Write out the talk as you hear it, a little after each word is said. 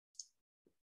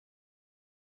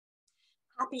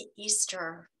Happy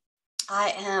Easter.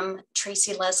 I am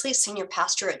Tracy Leslie, Senior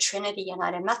Pastor at Trinity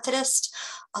United Methodist,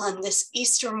 on this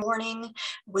Easter morning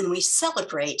when we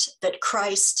celebrate that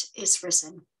Christ is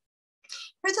risen.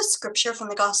 Here's the scripture from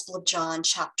the Gospel of John,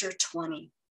 chapter 20.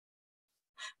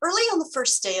 Early on the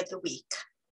first day of the week,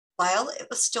 while it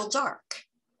was still dark,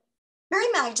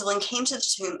 Mary Magdalene came to the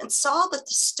tomb and saw that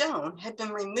the stone had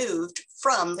been removed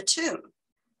from the tomb.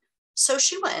 So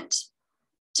she went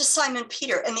to Simon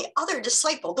Peter and the other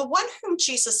disciple, the one whom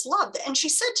Jesus loved, and she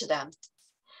said to them,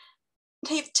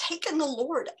 "They've taken the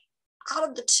Lord out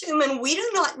of the tomb, and we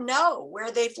do not know where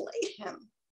they've laid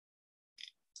him."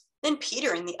 Then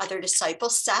Peter and the other disciple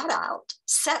set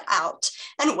out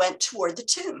and went toward the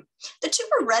tomb. The two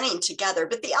were running together,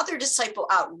 but the other disciple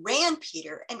outran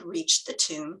Peter and reached the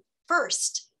tomb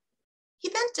first. He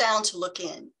bent down to look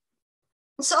in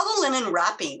and saw the linen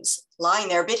wrappings lying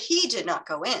there, but he did not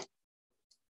go in.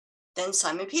 Then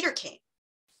Simon Peter came,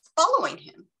 following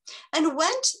him, and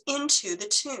went into the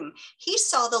tomb. He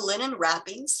saw the linen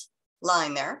wrappings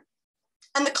lying there,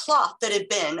 and the cloth that had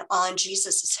been on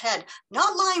Jesus' head,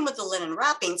 not lying with the linen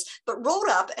wrappings, but rolled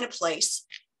up in a place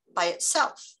by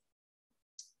itself.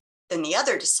 Then the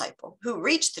other disciple, who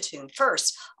reached the tomb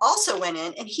first, also went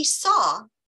in, and he saw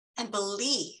and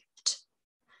believed.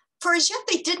 For as yet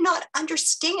they did not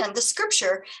understand the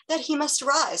scripture that he must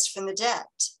rise from the dead.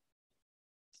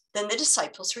 Then the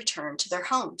disciples returned to their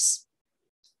homes.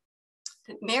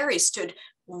 But Mary stood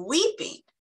weeping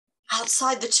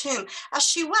outside the tomb. As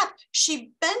she wept,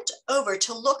 she bent over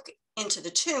to look into the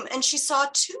tomb, and she saw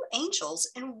two angels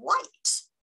in white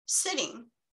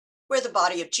sitting where the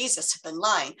body of Jesus had been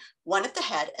lying, one at the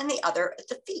head and the other at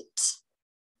the feet.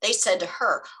 They said to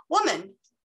her, "Woman,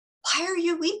 why are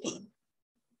you weeping?"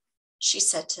 She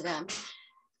said to them,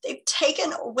 "They've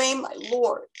taken away my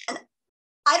Lord, and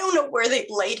I don't know where they've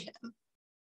laid him."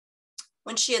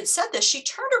 When she had said this, she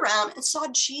turned around and saw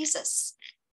Jesus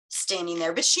standing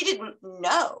there, but she didn't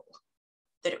know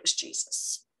that it was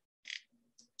Jesus.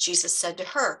 Jesus said to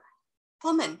her,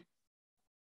 "Woman,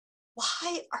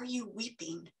 why are you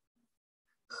weeping?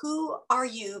 Who are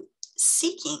you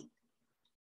seeking?"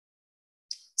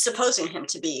 Supposing him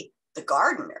to be the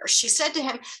gardener, she said to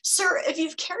him, "Sir, if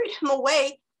you've carried him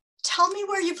away, tell me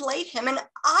where you've laid him, and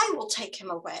I will take him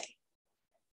away."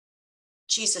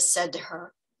 Jesus said to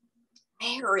her,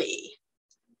 "Mary."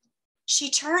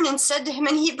 She turned and said to him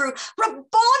in Hebrew,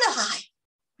 "Rabboni,"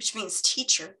 which means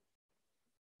teacher.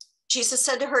 Jesus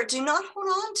said to her, "Do not hold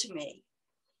on to me,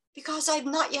 because I've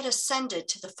not yet ascended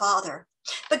to the Father.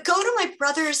 But go to my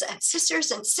brothers and sisters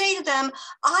and say to them,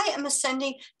 I am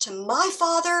ascending to my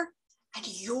Father and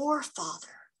your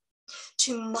Father,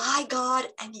 to my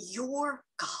God and your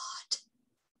God."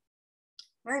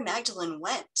 Mary Magdalene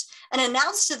went and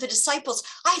announced to the disciples,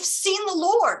 "I have seen the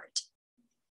Lord."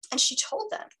 And she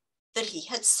told them that he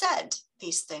had said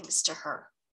these things to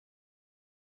her.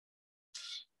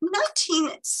 In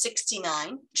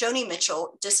 1969, Joni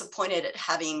Mitchell, disappointed at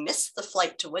having missed the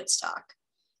flight to Woodstock,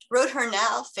 wrote her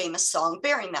now famous song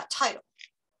bearing that title.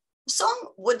 The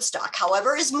song Woodstock,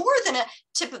 however, is more than a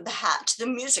tip of the hat to the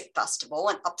music festival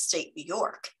in upstate New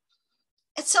York.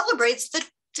 It celebrates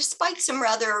that despite some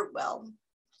rather,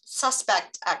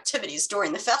 suspect activities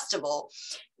during the festival,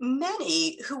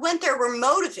 many who went there were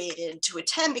motivated to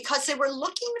attend because they were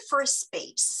looking for a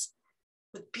space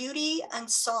with beauty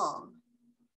and song,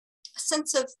 a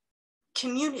sense of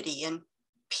community and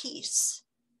peace.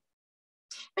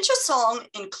 Mitchell's song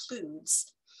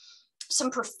includes some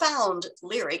profound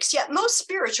lyrics, yet most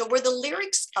spiritual were the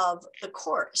lyrics of the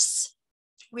chorus.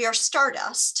 "We are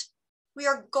stardust, we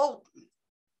are golden,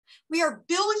 we are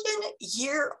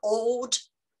billion-year-old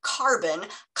carbon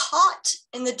caught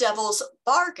in the devil's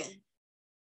bargain,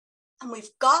 and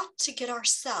we've got to get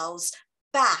ourselves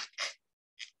back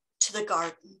to the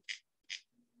garden."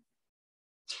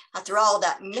 After all,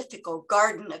 that mythical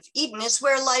Garden of Eden is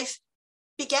where life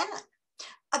began,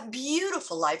 a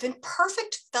beautiful life in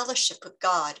perfect fellowship with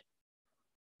God.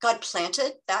 God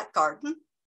planted that garden,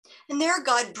 and there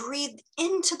God breathed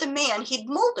into the man he'd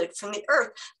molded from the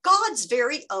earth God's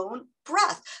very own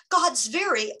breath, God's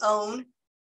very own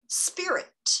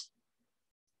Spirit.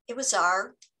 It was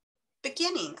our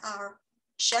beginning, our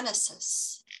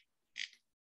Genesis.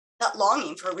 That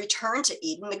longing for a return to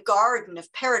Eden, the Garden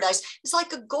of Paradise, is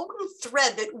like a golden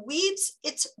thread that weaves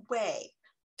its way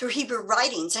through Hebrew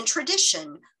writings and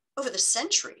tradition over the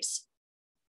centuries.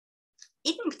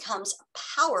 Eden becomes a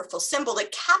powerful symbol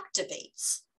that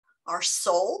captivates our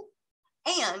soul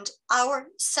and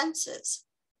our senses.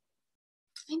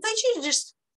 I invite you to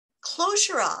just close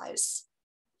your eyes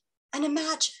and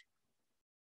imagine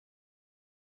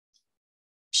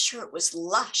sure it was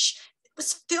lush. It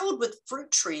was filled with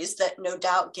fruit trees that no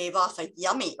doubt gave off a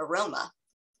yummy aroma.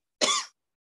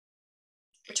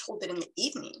 We're told that in the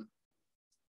evening,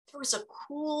 there was a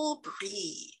cool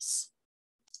breeze.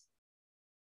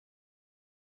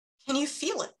 Can you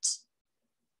feel it?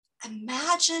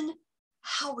 Imagine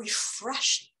how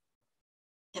refreshing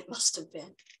it must have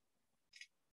been.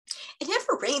 It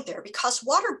never rained there because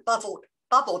water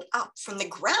bubbled up from the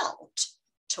ground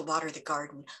to water the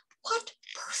garden. What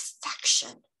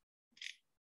perfection!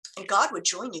 And God would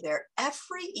join you there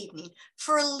every evening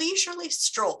for a leisurely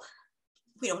stroll.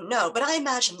 We don't know, but I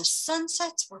imagine the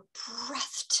sunsets were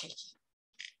breathtaking.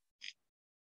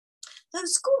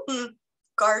 Those golden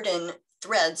garden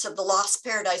threads of the lost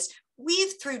paradise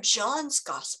weave through John's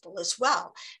gospel as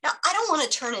well. Now, I don't want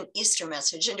to turn an Easter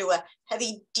message into a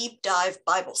heavy deep dive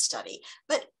Bible study,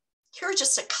 but here are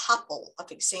just a couple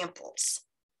of examples.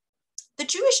 The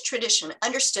Jewish tradition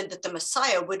understood that the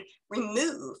Messiah would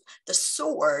remove the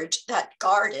sword that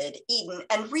guarded Eden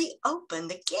and reopen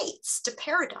the gates to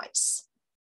paradise.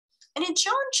 And in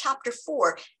John chapter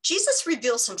 4, Jesus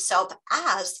reveals himself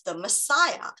as the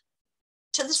Messiah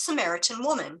to the Samaritan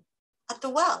woman at the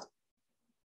well.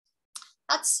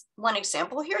 That's one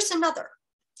example. Here's another.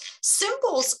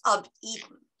 Symbols of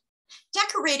Eden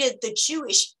decorated the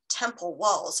Jewish temple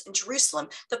walls in Jerusalem,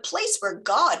 the place where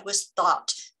God was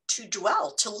thought to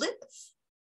dwell, to live.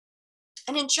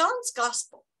 And in John's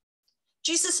gospel,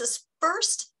 Jesus's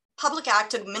first public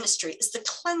act of ministry is the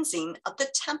cleansing of the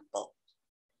temple,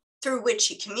 through which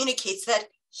he communicates that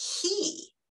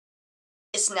he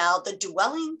is now the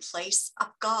dwelling place of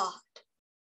God,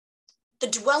 the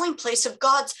dwelling place of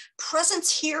God's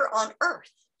presence here on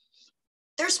earth.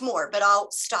 There's more, but I'll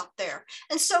stop there.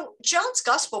 And so John's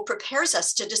gospel prepares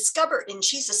us to discover in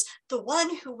Jesus the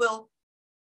one who will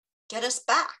get us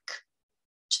back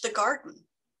to the garden,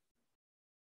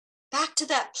 back to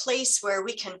that place where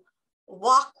we can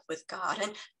walk with God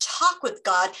and talk with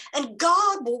God, and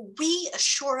God will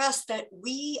reassure us that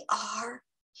we are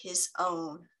his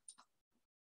own.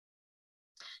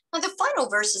 Now, the final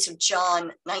verses of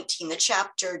John 19, the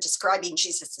chapter describing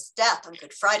Jesus' death on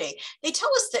Good Friday, they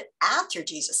tell us that after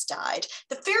Jesus died,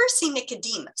 the Pharisee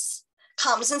Nicodemus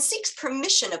comes and seeks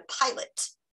permission of Pilate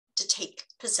to take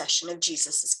possession of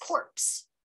Jesus' corpse.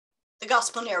 The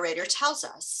gospel narrator tells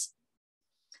us,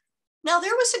 now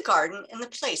there was a garden in the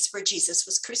place where Jesus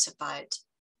was crucified,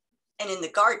 and in the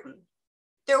garden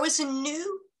there was a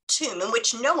new tomb in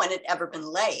which no one had ever been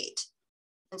laid.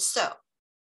 And so,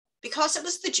 because it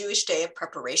was the Jewish day of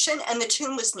preparation and the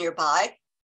tomb was nearby,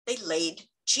 they laid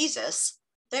Jesus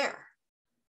there.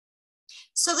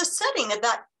 So the setting of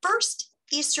that first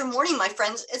Easter morning, my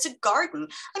friends, is a garden.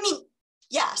 I mean,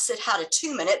 yes, it had a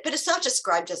tomb in it, but it's not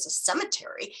described as a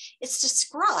cemetery. It's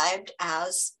described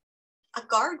as a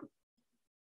garden.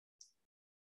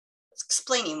 It's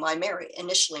explaining why Mary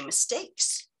initially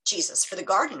mistakes Jesus for the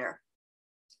gardener.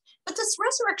 But this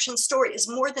resurrection story is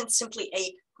more than simply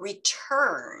a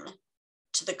return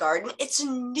to the garden. It's a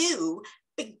new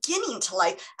beginning to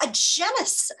life, a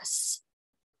genesis.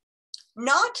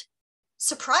 Not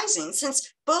surprising,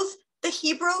 since both the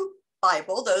Hebrew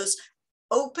Bible, those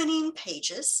opening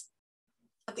pages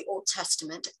of the Old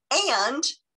Testament, and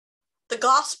the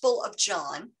Gospel of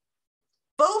John,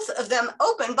 both of them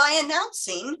open by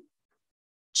announcing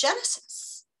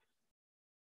Genesis.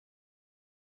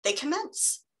 They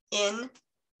commence in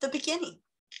the beginning.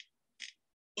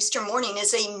 Easter morning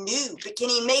is a new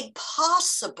beginning made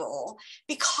possible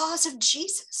because of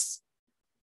Jesus.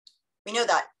 We know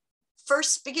that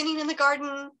first beginning in the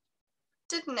garden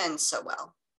didn't end so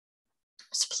well. It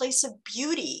was a place of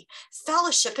beauty,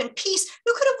 fellowship, and peace.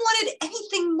 Who could have wanted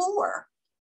anything more?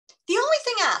 The only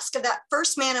thing asked of that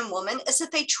first man and woman is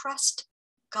that they trust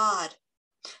God.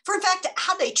 For in fact,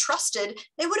 had they trusted,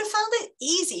 they would have found it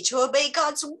easy to obey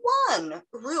God's one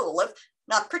rule of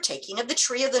not partaking of the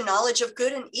tree of the knowledge of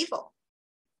good and evil.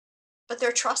 But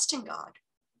their trust in God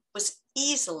was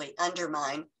easily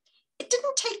undermined. It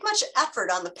didn't take much effort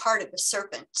on the part of the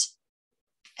serpent.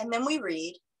 And then we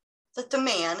read that the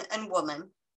man and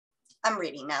woman, I'm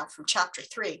reading now from chapter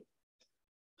 3,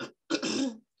 heard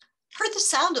the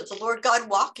sound of the Lord God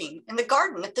walking in the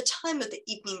garden at the time of the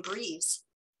evening breeze.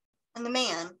 And the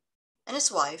man and his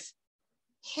wife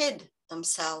hid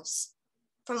themselves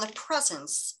from the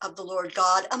presence of the Lord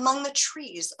God among the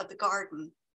trees of the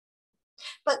garden.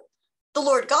 But the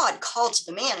Lord God called to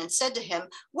the man and said to him,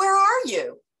 "Where are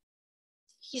you?"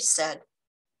 He said,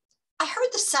 "I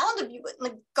heard the sound of you in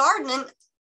the garden, and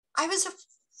I was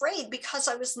afraid because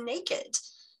I was naked,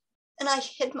 and I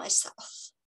hid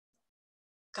myself."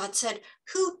 God said,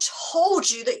 "Who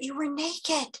told you that you were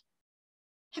naked?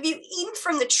 Have you eaten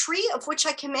from the tree of which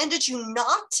I commanded you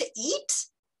not to eat?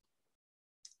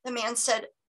 The man said,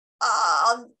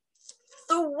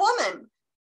 the woman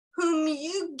whom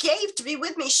you gave to be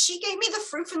with me, she gave me the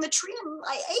fruit from the tree and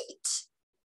I ate.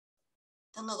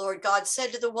 Then the Lord God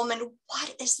said to the woman,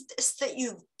 what is this that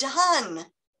you've done?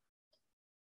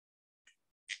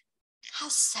 How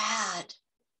sad.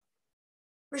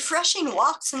 Refreshing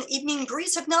walks in the evening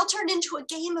breeze have now turned into a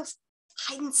game of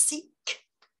hide and seek.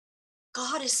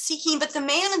 God is seeking, but the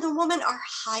man and the woman are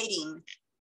hiding.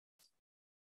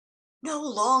 No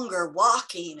longer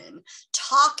walking and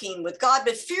talking with God,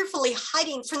 but fearfully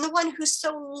hiding from the one who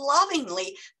so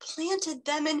lovingly planted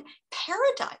them in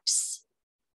paradise.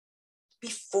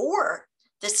 Before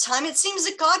this time, it seems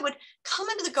that God would come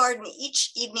into the garden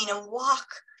each evening and walk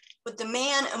with the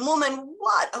man and woman.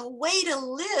 What a way to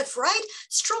live, right?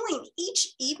 Strolling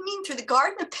each evening through the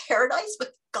garden of paradise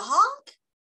with God.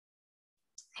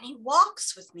 And he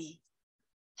walks with me,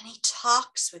 and he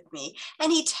talks with me,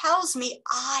 and he tells me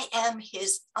I am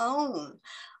his own.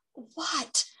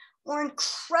 What more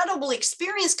incredible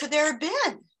experience could there have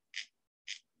been?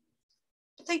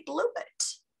 But they blew it.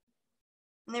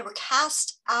 And they were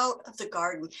cast out of the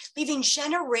garden, leaving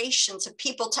generations of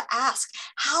people to ask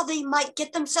how they might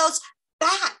get themselves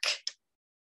back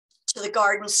to the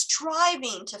garden,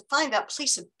 striving to find that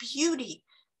place of beauty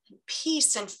and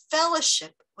peace and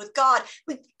fellowship with God.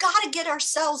 We've got to get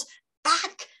ourselves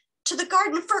back to the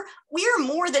garden, for we are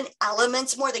more than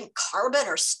elements, more than carbon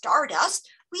or stardust.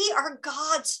 We are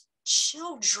God's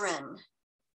children,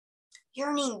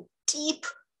 yearning deep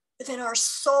within our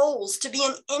souls to be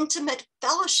in intimate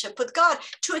fellowship with God,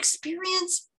 to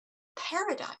experience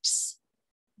paradise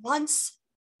once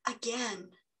again.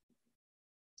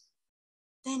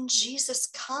 Then Jesus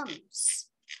comes,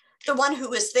 the one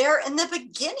who was there in the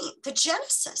beginning, the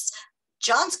Genesis.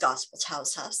 John's gospel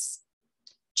tells us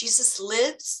Jesus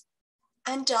lives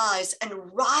and dies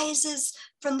and rises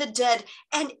from the dead,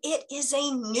 and it is a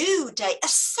new day, a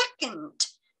second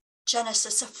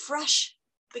Genesis, a fresh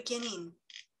beginning.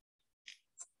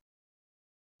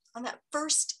 On that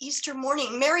first Easter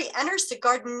morning, Mary enters the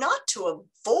garden not to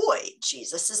avoid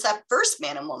Jesus, as that first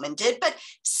man and woman did, but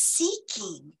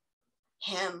seeking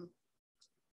him.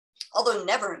 Although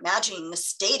never imagining the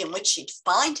state in which she'd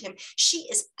find him, she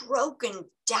is broken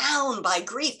down by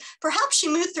grief. Perhaps she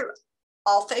moved through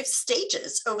all 5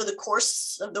 stages over the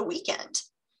course of the weekend.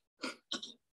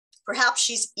 Perhaps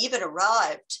she's even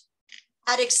arrived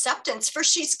at acceptance, for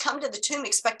she's come to the tomb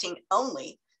expecting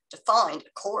only to find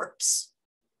a corpse.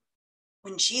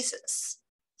 When Jesus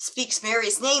speaks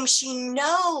Mary's name, she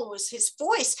knows his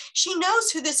voice. She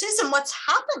knows who this is and what's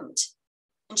happened.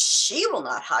 And she will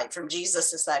not hide from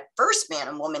Jesus as that first man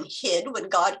and woman hid when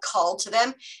God called to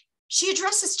them. She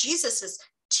addresses Jesus as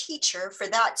teacher, for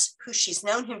that's who she's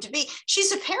known him to be.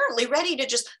 She's apparently ready to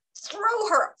just throw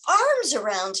her arms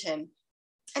around him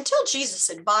until Jesus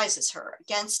advises her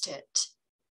against it.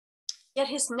 Yet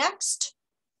his next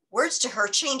words to her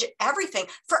change everything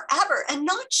forever, and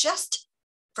not just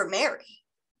for Mary.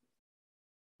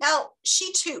 Now,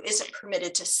 she too isn't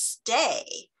permitted to stay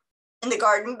in the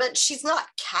garden, but she's not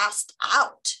cast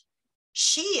out.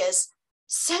 She is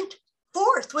sent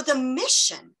forth with a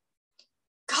mission.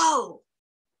 Go,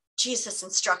 Jesus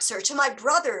instructs her, to my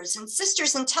brothers and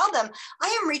sisters and tell them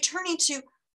I am returning to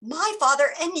my Father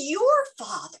and your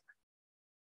Father.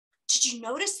 Did you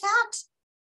notice that?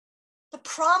 The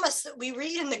promise that we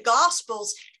read in the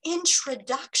Gospel's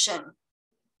introduction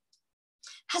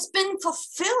has been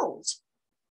fulfilled.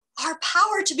 Our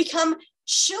power to become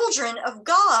children of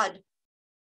God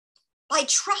by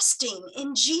trusting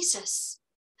in Jesus.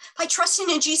 By trusting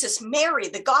in Jesus, Mary,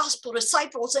 the gospel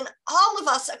disciples, and all of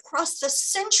us across the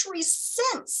centuries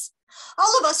since,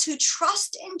 all of us who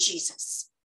trust in Jesus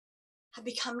have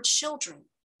become children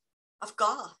of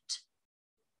God.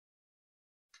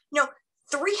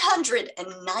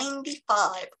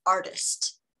 395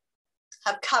 artists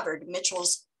have covered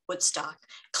Mitchell's Woodstock.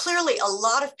 Clearly, a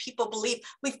lot of people believe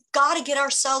we've got to get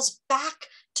ourselves back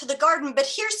to the garden, but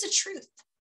here's the truth.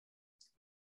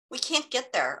 We can't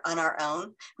get there on our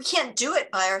own. We can't do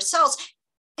it by ourselves.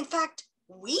 In fact,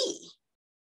 we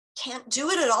can't do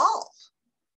it at all.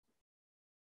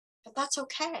 But that's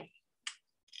okay.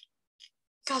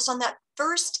 Because on that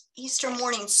first Easter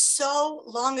morning so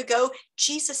long ago,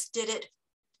 Jesus did it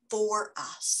for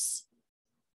us.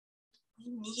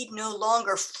 We need no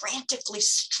longer frantically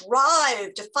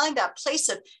strive to find that place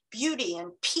of beauty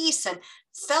and peace and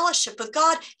fellowship with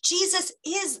God. Jesus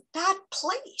is that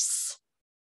place.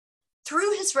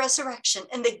 Through his resurrection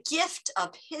and the gift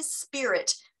of his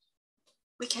Spirit,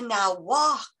 we can now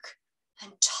walk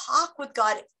and talk with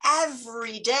God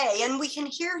every day, and we can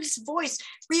hear his voice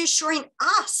reassuring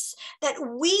us that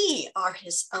we are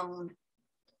his own.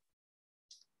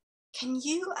 Can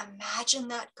you imagine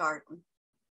that garden?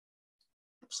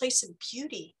 A place of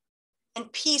beauty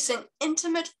and peace and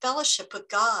intimate fellowship with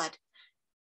God.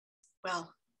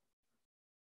 Well,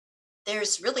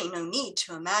 there's really no need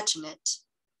to imagine it.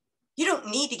 You don't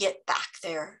need to get back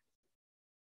there.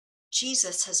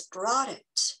 Jesus has brought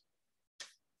it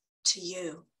to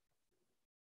you.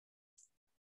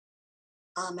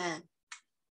 Amen.